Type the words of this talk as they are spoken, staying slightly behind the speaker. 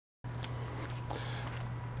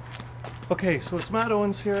Okay, so it's Matt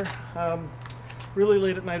Owens here. Really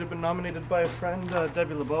late at night, I've been nominated by a friend,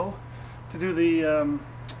 Debby LeBeau, to do the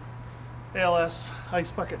ALS Ice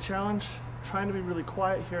Bucket Challenge. I'm trying to be really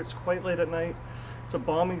quiet here. It's quite late at night. It's a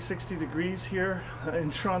balmy 60 degrees here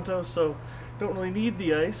in Toronto, so don't really need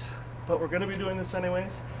the ice, but we're going to be doing this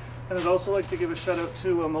anyways. And I'd also like to give a shout out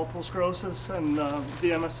to Multiple Sclerosis and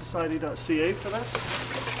the MSsociety.ca for this.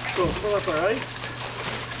 So we'll fill up our ice.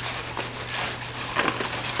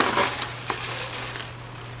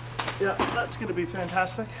 Yeah, that's going to be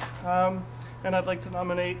fantastic. And I'd like to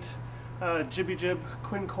nominate Jibbijib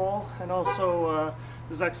Quinn Cole and also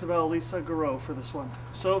Zexabelle Lisa Garreau for this one.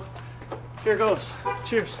 So here goes.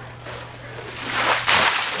 Cheers.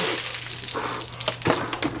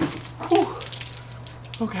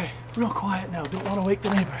 Whew. Okay, real quiet now. Don't want to wake the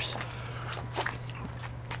neighbors.